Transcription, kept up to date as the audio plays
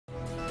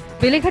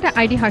Beleghata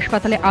ID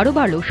হাসপাতালে আরও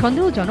বাড়ল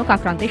সন্দেহজনক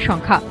আক্রান্তের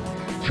সংখ্যা।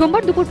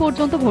 সোমবার দুপুর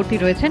পর্যন্ত ভর্তি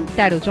রয়েছেন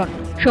 ১৩ জন।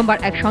 সোমবার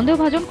এক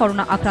সন্দেহভাজন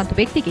করোনা আক্রান্ত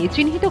ব্যক্তিকে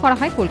চিহ্নিত করা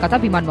হয় কলকাতা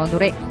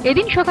বিমানবন্দরে।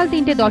 এদিন সকাল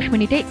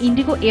 ৩:১০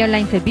 ইন্ডিগো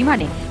এয়ারলাইন্সের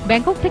বিমানে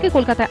ব্যাংকক থেকে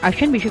কলকাতায়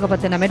আসেন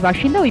বিশাখাপত্তনমের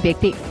বাসিন্দা ওই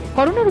ব্যক্তি।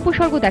 করোনার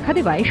উপসর্গ দেখা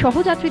দেওয়ায়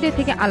সহযাত্রীদের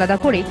থেকে আলাদা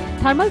করে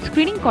থার্মাল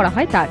স্ক্রিনিং করা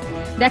হয় তার।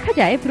 দেখা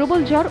যায়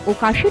প্রবল জ্বর ও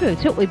কাশি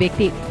রয়েছে ওই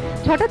ব্যক্তি।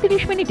 ৬টা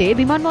 ৩০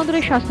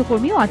 বিমানবন্দরের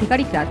স্বাস্থ্যকর্মী ও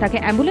আধিকারিকরা তাকে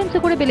অ্যাম্বুলেন্সে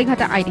করে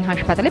বেলেঘাটা আইডি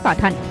হাসপাতালে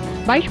পাঠান।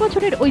 ২২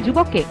 বছরের ওই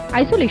যুবককে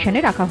আইসোলেশনে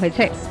রাখা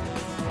হয়েছে।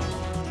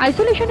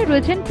 আইসোলেশনে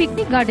রয়েছেন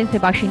পিকনিক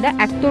গার্ডেন্সের বাসিন্দা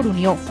এক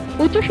তরুণীও।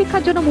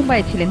 উচ্চশিক্ষার জন্য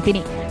মুম্বাইয়ে ছিলেন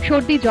তিনি।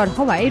 সর্দি জ্বর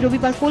হওয়ায়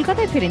রবিবার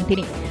কলকাতায় ফেরেন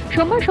তিনি।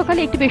 সোমবার সকালে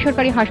একটি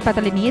বেসরকারি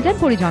হাসপাতালে নিয়ে যান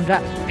পরিজনরা।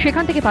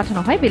 সেখান থেকে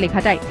পাঠানো হয়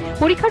বেলেঘাটায়।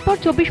 পরীক্ষার পর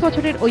 ২৪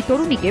 বছরের ওই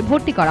তরুণীকে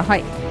ভর্তি করা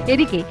হয়।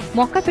 এদিকে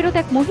মক্কা ফেরত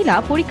এক মহিলা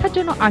পরীক্ষার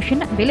জন্য আসেন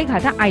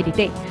বেলেঘাটা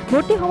আইডিতে।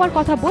 ভর্তি হওয়ার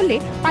কথা বললে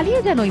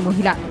পালিয়ে যান ওই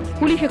মহিলা।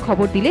 পুলিশে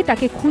খবর দিলে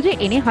তাকে খুঁজে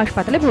এনে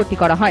হাসপাতালে ভর্তি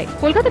করা হয়।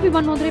 কলকাতা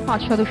বিমানবন্দরে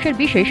 ৫ সদস্যের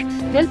বিশেষ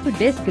হেল্প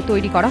ডেস্ক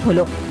তৈরি করা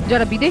হলো।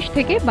 যারা বিদেশ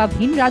থেকে বা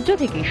ভিন রাজ্য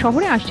থেকে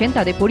শহরে আসছেন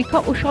তাদের পরীক্ষা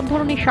ও সব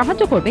ধরনের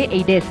সাহায্য করবে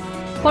এই ডেস্ক।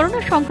 করোনা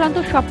সংক্রান্ত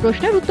সব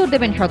প্রশ্নের উত্তর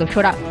দেবেন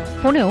সদস্যরা।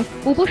 ফোনেও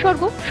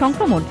উপসর্গ,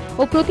 সংক্রমণ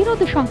ও প্রতিরোধ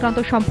সংক্রান্ত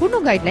সম্পূর্ণ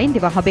গাইডলাইন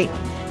দেওয়া হবে।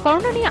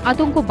 করোনা নিয়ে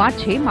আতঙ্ক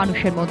বাড়ছে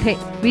মানুষের মধ্যে।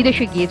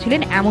 বিদেশে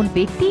গিয়েছিলেন এমন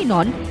ব্যক্তিই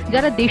নন,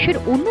 যারা দেশের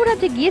অন্য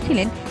রাজ্যে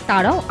গিয়েছিলেন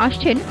তারাও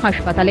আসছেন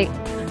হাসপাতালে।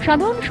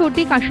 সাধারণ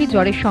সর্দি, কাশি,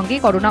 জ্বরের সঙ্গে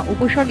করোনা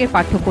উপসর্গের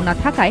পার্থক্য না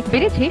থাকায়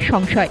বেড়েছে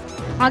সংশয়।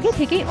 আগে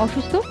থেকেই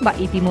অসুস্থ বা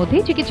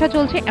ইতিমধ্যেই চিকিৎসা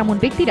চলছে এমন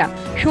ব্যক্তিরা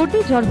সর্দি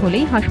জ্বর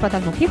হলেই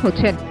হাসপাতালমুখী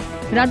হচ্ছেন।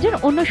 রাজ্যের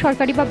অন্য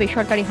সরকারি বা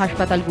বেসরকারি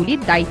হাসপাতালগুলি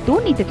দায়িত্ব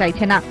নিতে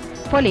চাইছে না।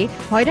 ফলে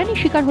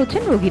হয়রানির শিকার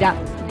হচ্ছেন রোগীরা।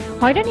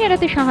 হয়রানি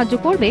এড়াতে সাহায্য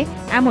করবে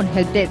এমন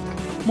হেল্প ডেস্ক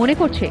মনে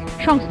করছে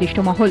সংশ্লিষ্ট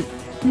মহল।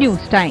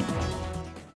 News time.